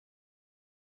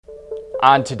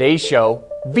On today's show,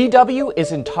 VW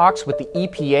is in talks with the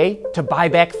EPA to buy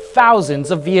back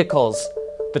thousands of vehicles.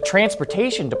 The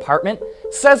Transportation Department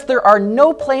says there are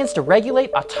no plans to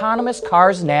regulate autonomous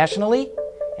cars nationally,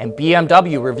 and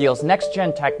BMW reveals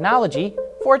next-gen technology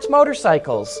for its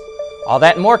motorcycles. All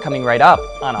that and more coming right up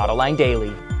on Autoline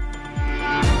Daily.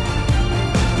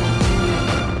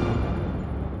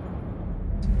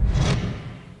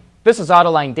 This is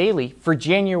Autoline Daily for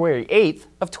January 8th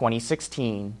of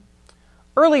 2016.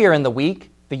 Earlier in the week,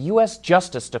 the U.S.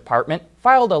 Justice Department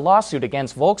filed a lawsuit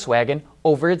against Volkswagen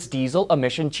over its diesel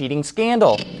emission cheating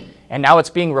scandal. And now it's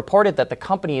being reported that the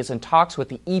company is in talks with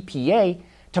the EPA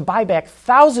to buy back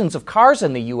thousands of cars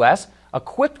in the U.S.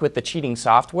 equipped with the cheating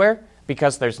software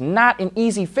because there's not an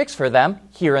easy fix for them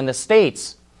here in the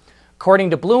States. According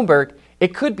to Bloomberg,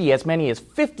 it could be as many as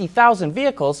 50,000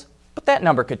 vehicles, but that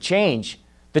number could change.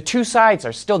 The two sides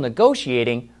are still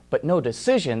negotiating, but no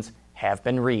decisions have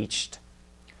been reached.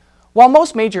 While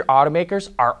most major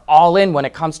automakers are all in when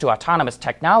it comes to autonomous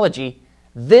technology,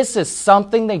 this is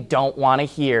something they don't want to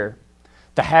hear.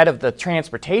 The head of the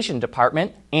Transportation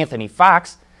Department, Anthony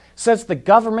Foxx, says the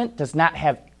government does not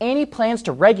have any plans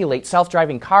to regulate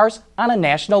self-driving cars on a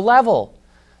national level.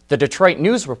 The Detroit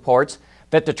News reports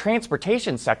that the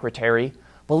Transportation Secretary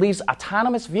believes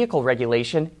autonomous vehicle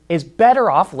regulation is better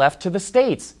off left to the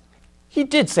states. He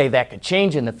did say that could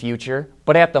change in the future,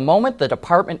 but at the moment the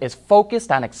department is focused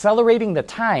on accelerating the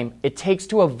time it takes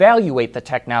to evaluate the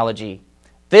technology.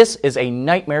 This is a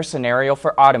nightmare scenario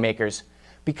for automakers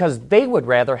because they would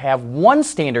rather have one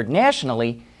standard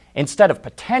nationally instead of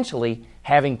potentially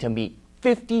having to meet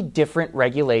 50 different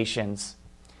regulations.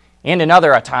 And in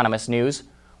other autonomous news,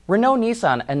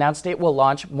 Renault-Nissan announced it will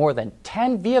launch more than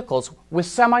 10 vehicles with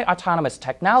semi-autonomous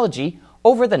technology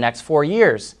over the next 4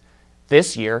 years.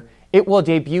 This year, it will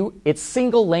debut its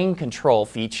single-lane control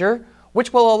feature,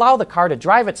 which will allow the car to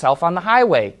drive itself on the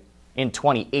highway. In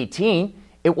 2018,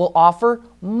 it will offer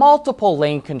multiple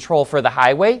lane control for the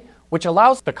highway, which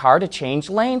allows the car to change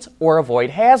lanes or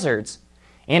avoid hazards.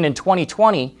 And in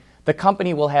 2020, the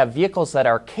company will have vehicles that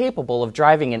are capable of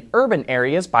driving in urban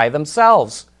areas by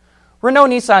themselves.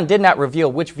 Renault-Nissan did not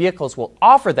reveal which vehicles will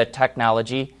offer that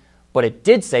technology, but it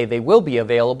did say they will be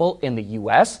available in the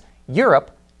US,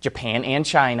 Europe, Japan, and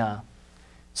China.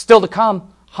 Still to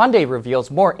come, Hyundai reveals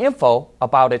more info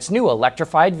about its new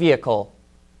electrified vehicle.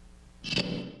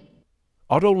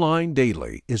 Autoline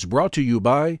Daily is brought to you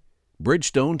by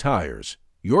Bridgestone Tires,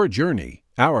 your journey,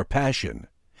 our passion,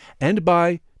 and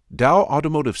by Dow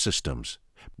Automotive Systems,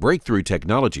 breakthrough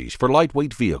technologies for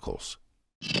lightweight vehicles.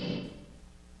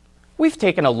 We've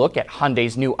taken a look at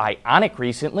Hyundai's new Ioniq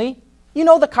recently. You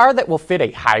know, the car that will fit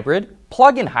a hybrid,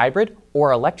 plug-in hybrid,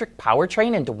 or electric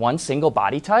powertrain into one single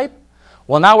body type?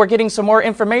 Well, now we're getting some more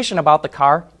information about the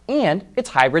car and its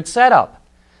hybrid setup.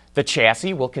 The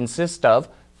chassis will consist of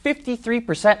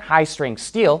 53% high-strength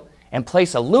steel and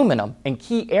place aluminum in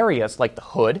key areas like the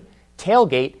hood,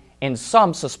 tailgate, and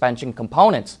some suspension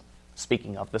components.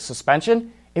 Speaking of the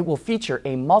suspension, it will feature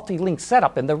a multi-link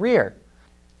setup in the rear.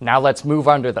 Now let's move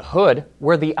under the hood,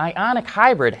 where the Ioniq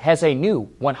Hybrid has a new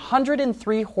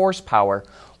 103 horsepower,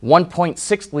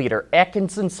 1.6-liter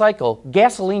Atkinson cycle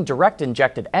gasoline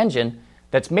direct-injected engine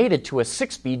that's mated to a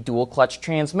 6-speed dual-clutch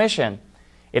transmission.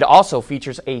 It also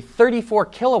features a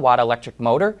 34-kilowatt electric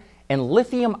motor and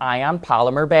lithium-ion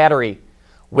polymer battery.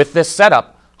 With this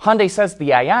setup, Hyundai says the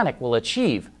Ioniq will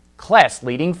achieve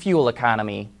class-leading fuel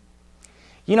economy.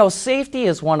 You know, safety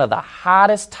is one of the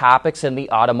hottest topics in the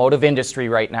automotive industry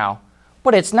right now.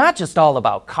 But it's not just all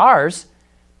about cars.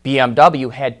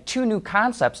 BMW had 2 new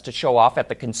concepts to show off at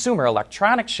the Consumer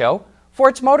Electronics Show for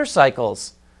its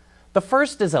motorcycles. The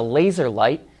first is a laser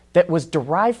light that was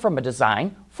derived from a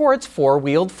design for its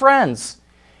four-wheeled friends.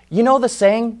 You know the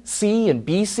saying, see and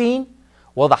be seen?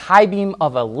 Well, the high beam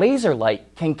of a laser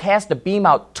light can cast a beam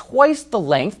out twice the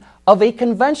length of a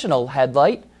conventional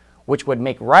headlight, which would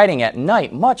make riding at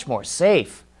night much more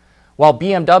safe. While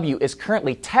BMW is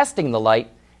currently testing the light,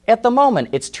 at the moment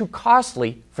it's too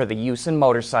costly for the use in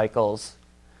motorcycles.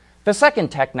 The second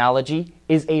technology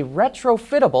is a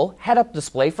retrofittable head-up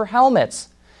display for helmets.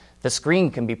 The screen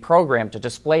can be programmed to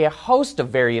display a host of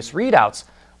various readouts,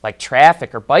 like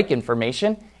traffic or bike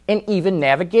information, and even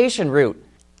navigation route.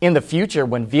 In the future,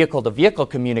 when vehicle-to-vehicle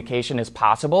communication is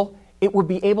possible, it would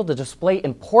be able to display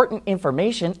important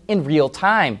information in real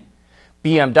time.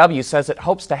 BMW says it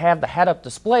hopes to have the head-up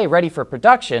display ready for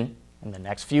production in the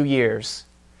next few years.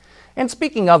 And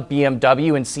speaking of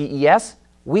BMW and CES,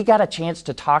 we got a chance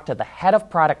to talk to the head of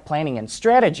product planning and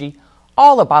strategy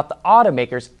all about the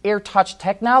automaker's AirTouch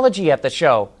technology at the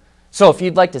show. So if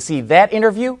you'd like to see that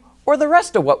interview or the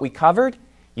rest of what we covered,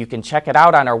 You can check it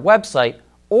out on our website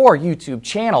or YouTube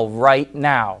channel right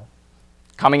now.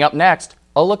 Coming up next,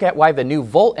 a look at why the new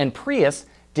Volt and Prius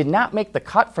did not make the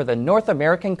cut for the North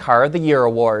American Car of the Year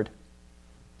award.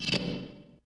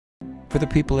 For the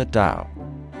people at Dow,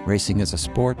 racing is a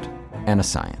sport and a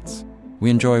science. We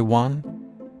enjoy one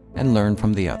and learn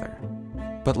from the other.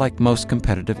 But like most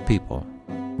competitive people,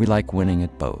 we like winning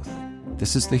at both.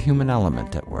 This is the human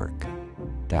element at work.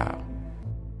 Dow.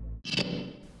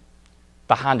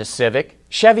 The Honda Civic,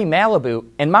 Chevy Malibu,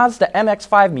 and Mazda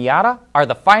MX-5 Miata are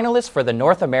the finalists for the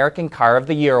North American Car of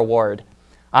the Year award.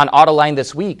 On Autoline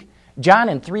this week, John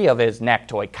and 3 of his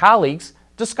NACTOY colleagues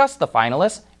discussed the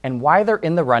finalists and why they're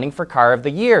in the running for Car of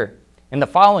the Year. In the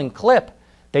following clip,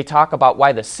 they talk about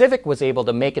why the Civic was able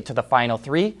to make it to the final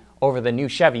 3 over the new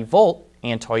Chevy Volt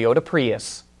and Toyota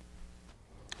Prius.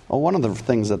 Well, one of the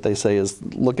things that they say is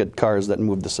look at cars that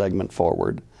move the segment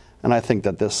forward. And I think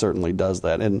that this certainly does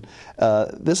that. And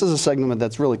this is a segment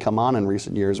that's really come on in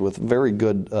recent years with very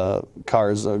good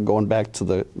cars going back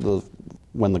to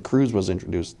when the Cruze was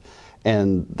introduced.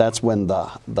 And that's when the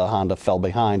Honda fell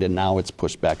behind, and now it's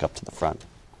pushed back up to the front.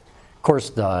 Of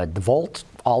course, the Volt,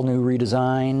 all new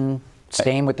redesign,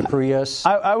 staying with the Prius.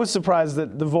 I was surprised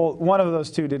that the Volt, one of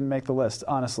those two didn't make the list,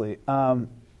 honestly.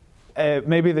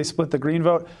 Maybe they split the green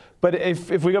vote. But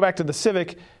if we go back to the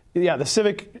Civic, yeah, the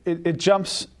Civic, it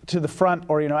jumps to the front,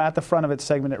 or at the front of its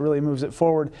segment, it really moves it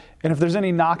forward. And if there's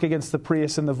any knock against the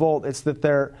Prius and the Volt, it's that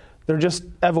they're just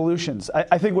evolutions.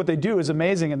 I think what they do is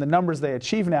amazing, and the numbers they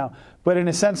achieve now. But in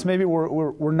a sense, maybe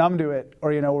we're numb to it,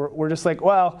 or we're just like,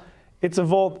 well, it's a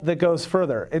Volt that goes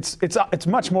further. It's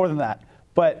much more than that.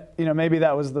 But maybe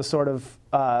that was the sort of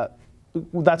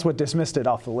that's what dismissed it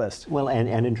off the list. Well,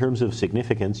 and in terms of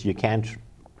significance, you can't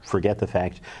forget the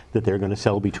fact that they're going to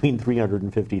sell between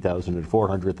 350,000 and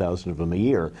 400,000 of them a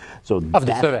year. So of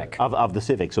the Civic. Of the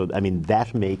Civic. So, I mean,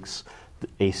 that makes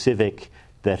a Civic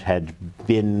that had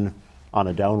been on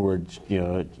a downward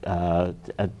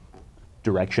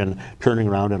direction, turning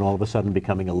around and all of a sudden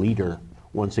becoming a leader,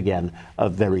 once again, a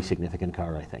very significant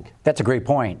car, I think. That's a great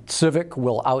point. Civic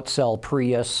will outsell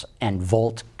Prius and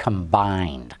Volt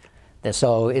combined.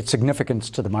 So its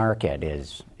significance to the market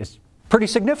is pretty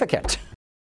significant.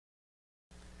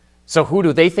 So who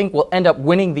do they think will end up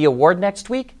winning the award next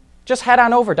week? Just head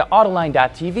on over to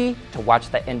Autoline.tv to watch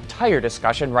the entire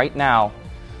discussion right now.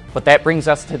 But that brings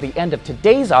us to the end of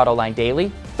today's Autoline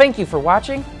Daily. Thank you for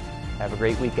watching. Have a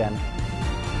great weekend.